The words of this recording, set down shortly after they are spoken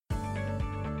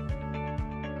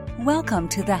Welcome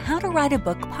to the How to Write a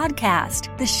Book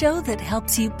podcast, the show that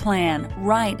helps you plan,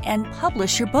 write, and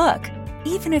publish your book,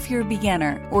 even if you're a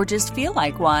beginner or just feel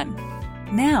like one.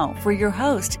 Now, for your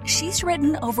host, she's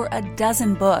written over a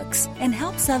dozen books and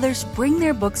helps others bring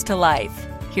their books to life.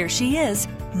 Here she is,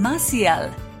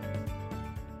 Maciel.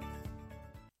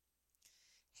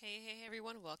 Hey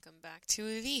everyone, welcome back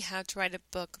to the How to Write a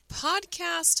Book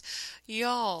podcast.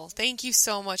 Y'all, thank you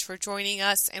so much for joining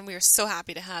us, and we are so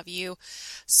happy to have you.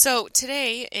 So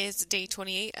today is day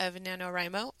 28 of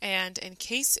NaNoWriMo, and in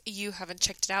case you haven't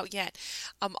checked it out yet,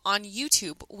 on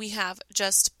YouTube, we have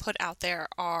just put out there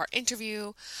our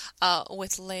interview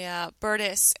with Leah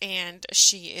Burtis, and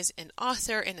she is an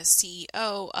author and a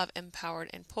CEO of Empowered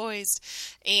and Poised,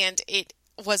 and it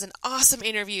was an awesome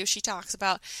interview. She talks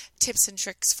about tips and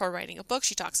tricks for writing a book.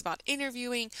 She talks about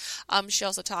interviewing. She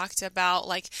also talked about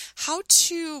how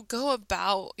to go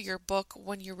about your book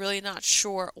when you're really not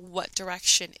sure what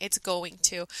direction it's going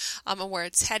to and where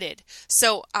it's headed.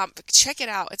 So check it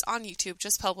out. It's on YouTube,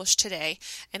 just published today,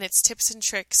 and it's tips and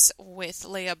tricks with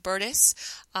Leah Burtis.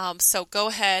 So go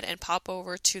ahead and pop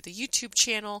over to the YouTube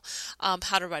channel,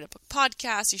 How to Write a Book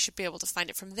podcast. You should be able to find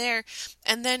it from there.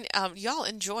 And then y'all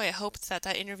enjoy. I hope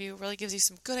that interview really gives you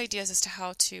some good ideas as to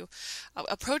how to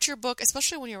approach your book,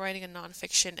 especially when you're writing a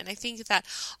nonfiction. And I think that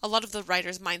a lot of the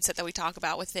writer's mindset that we talk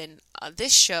about within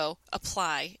this show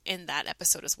apply in that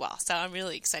episode as well. So I'm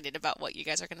really excited about what you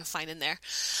guys are going to find in there.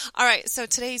 All right, so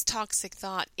today's toxic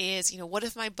thought is, what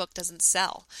if my book doesn't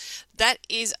sell? That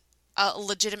is a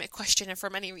legitimate question, and for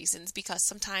many reasons, because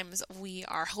sometimes we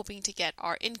are hoping to get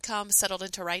our income settled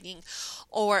into writing,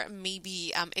 or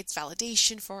maybe it's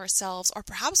validation for ourselves, or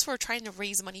perhaps we're trying to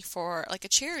raise money for a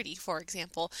charity, for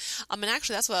example. And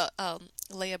actually that's what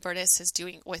Leah Burtis is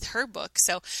doing with her book.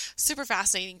 So super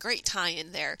fascinating, great tie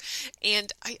in there.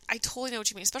 And I totally know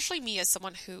what you mean, especially me as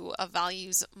someone who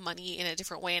values money in a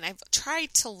different way. And I've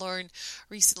tried to learn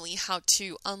recently how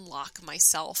to unlock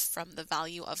myself from the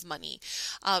value of money,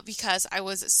 because I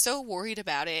was so worried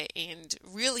about it and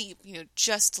really,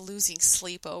 just losing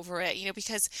sleep over it,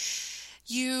 because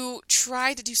you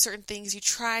try to do certain things, you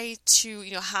try to,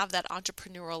 have that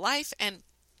entrepreneurial life, and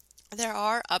there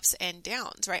are ups and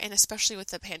downs, right? And especially with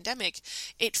the pandemic,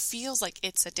 it feels like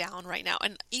it's a down right now.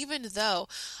 And even though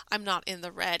I'm not in the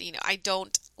red, I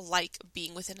don't like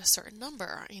being within a certain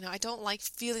number. I don't like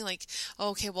feeling like,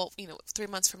 okay, well, 3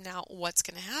 months from now, what's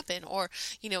going to happen? Or,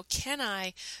 can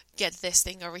I get this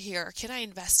thing over here? Or can I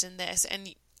invest in this?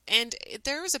 And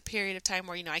there was a period of time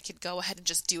where, I could go ahead and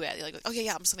just do it. Okay,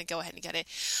 yeah, I'm just going to go ahead and get it.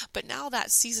 But now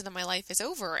that season of my life is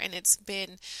over, and it's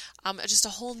been just a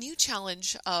whole new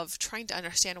challenge of trying to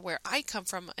understand where I come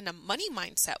from in a money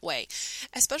mindset way,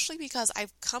 especially because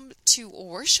I've come to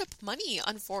worship money,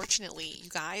 unfortunately, you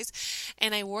guys.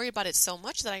 And I worry about it so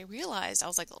much that I realized I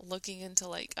was looking into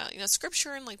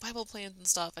scripture and Bible plans and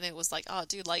stuff. And it was oh,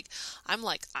 dude, I'm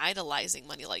idolizing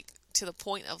money, to the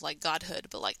point of godhood,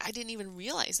 but I didn't even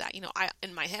realize that,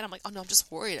 in my head, I'm oh no, I'm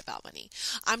just worried about money.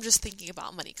 I'm just thinking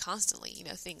about money constantly,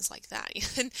 things like that.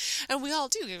 and we all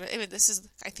do. I mean, this is,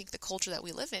 I think, the culture that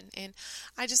we live in. And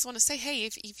I just want to say, hey,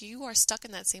 if you are stuck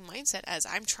in that same mindset as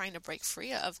I'm trying to break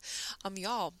free of,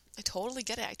 y'all, I totally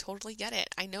get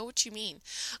it. I know what you mean.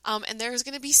 And there's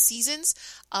going to be seasons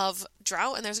of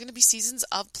drought, and there's going to be seasons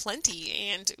of plenty.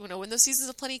 And, when those seasons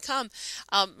of plenty come,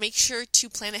 make sure to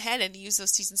plan ahead and use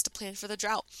those seasons to plan for the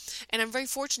drought. And I'm very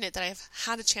fortunate that I've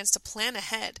had a chance to plan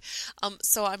ahead.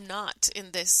 So I'm not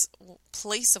in this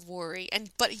place of worry,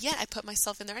 but yet I put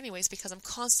myself in there anyways, because I'm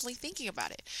constantly thinking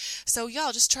about it. So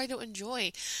y'all just try to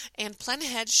enjoy and plan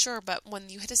ahead, sure. But when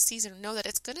you hit a season, know that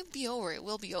it's going to be over. It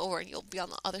will be over, and you'll be on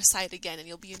the other side again, and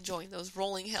you'll be enjoying those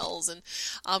rolling hills, and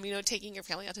taking your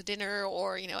family out to dinner,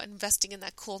 or investing in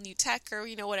that cool new tech, or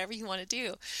whatever you want to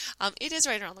do. It is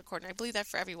right around the corner. I believe that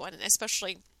for everyone, and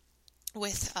especially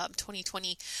with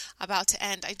 2020 about to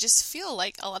end, I just feel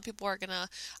like a lot of people are going to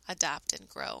adapt and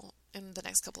grow in the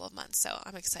next couple of months. So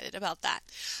I'm excited about that.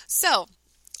 So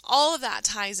all of that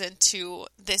ties into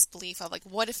this belief of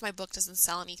what if my book doesn't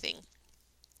sell anything?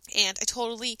 And I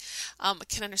totally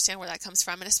can understand where that comes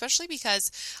from, and especially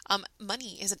because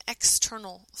money is an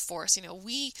external force.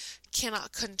 We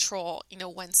cannot control,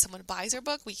 when someone buys our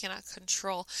book. We cannot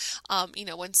control,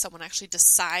 when someone actually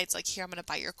decides, here, I'm going to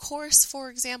buy your course, for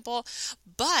example.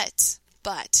 But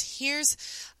here's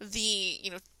the,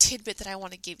 tidbit that I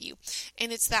want to give you,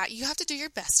 and it's that you have to do your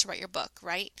best to write your book,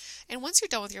 right? And once you're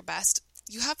done with your best,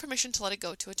 you have permission to let it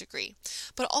go to a degree.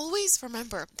 But always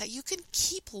remember that you can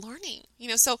keep learning.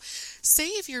 So say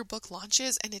if your book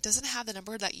launches and it doesn't have the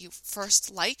number that you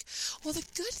first like, well, the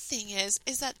good thing is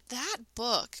that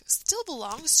book still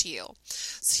belongs to you.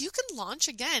 So you can launch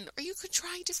again, or you could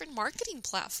try a different marketing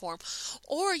platform,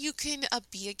 or you can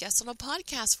be a guest on a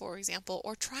podcast, for example,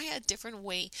 or try a different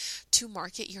way to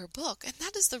market your book. And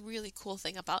that is the really cool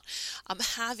thing about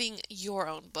having your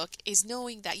own book, is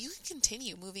knowing that you can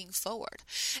continue moving forward.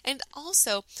 And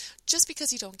also, just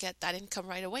because you don't get that income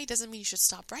right away doesn't mean you should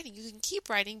stop writing. You can keep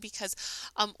writing, because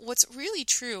what's really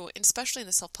true, especially in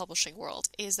the self-publishing world,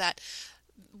 is that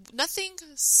nothing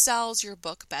sells your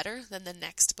book better than the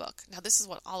next book. Now, this is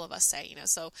what all of us say,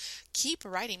 so keep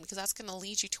writing, because that's going to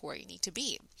lead you to where you need to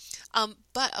be.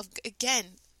 But again,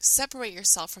 separate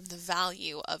yourself from the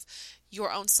value of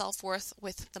your own self-worth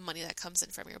with the money that comes in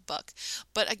from your book.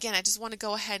 But again, I just want to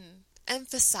go ahead and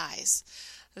emphasize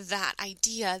that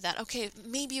idea that, okay,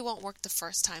 maybe it won't work the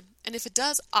first time. And if it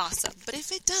does, awesome. But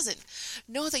if it doesn't,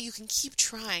 know that you can keep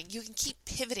trying. You can keep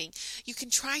pivoting. You can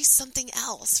try something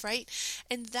else, right?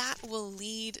 And that will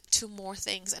lead to more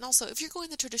things. And also, if you're going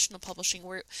the traditional publishing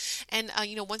route, and,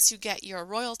 once you get your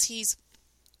royalties,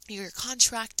 your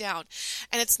contract down,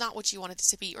 and it's not what you want it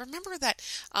to be, remember that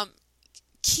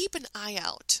keep an eye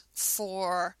out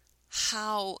for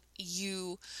how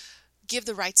you give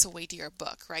the rights away to your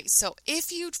book, right? So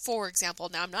if you, for example,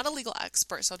 now I'm not a legal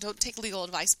expert, so don't take legal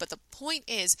advice, but the point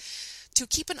is to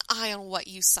keep an eye on what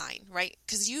you sign, right?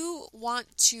 Because you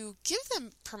want to give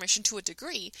them permission to a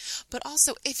degree, but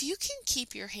also if you can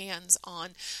keep your hands on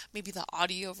maybe the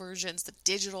audio versions, the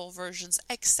digital versions,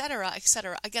 etc.,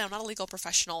 etc. Again, I'm not a legal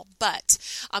professional, but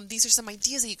these are some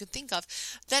ideas that you can think of.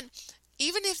 Then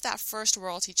even if that first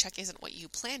royalty check isn't what you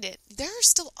planned it, there are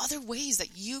still other ways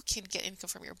that you can get income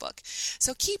from your book.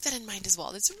 So keep that in mind as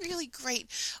well. It's a really great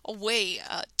way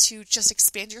to just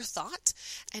expand your thought,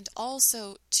 and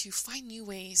also to find new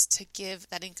ways to give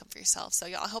that income for yourself. So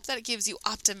y'all, I hope that it gives you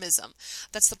optimism.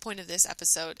 That's the point of this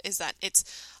episode, is that it's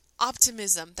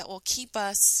optimism that will keep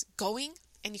us going,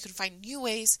 and you can find new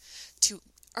ways to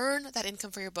earn that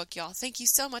income for your book, y'all. Thank you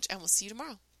so much, and we'll see you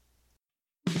tomorrow.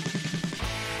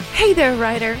 Hey there,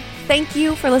 writer. Thank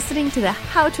you for listening to the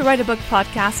How to Write a Book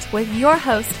podcast with your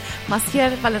host,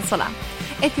 Maciel Valenzuela.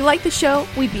 If you like the show,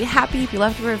 we'd be happy if you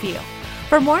left a review.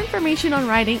 For more information on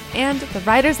writing and the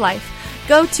writer's life,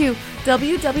 go to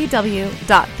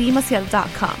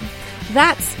www.themaciel.com.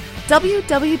 That's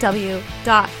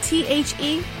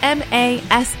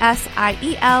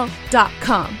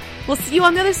www.themassiel.com. We'll see you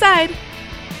on the other side.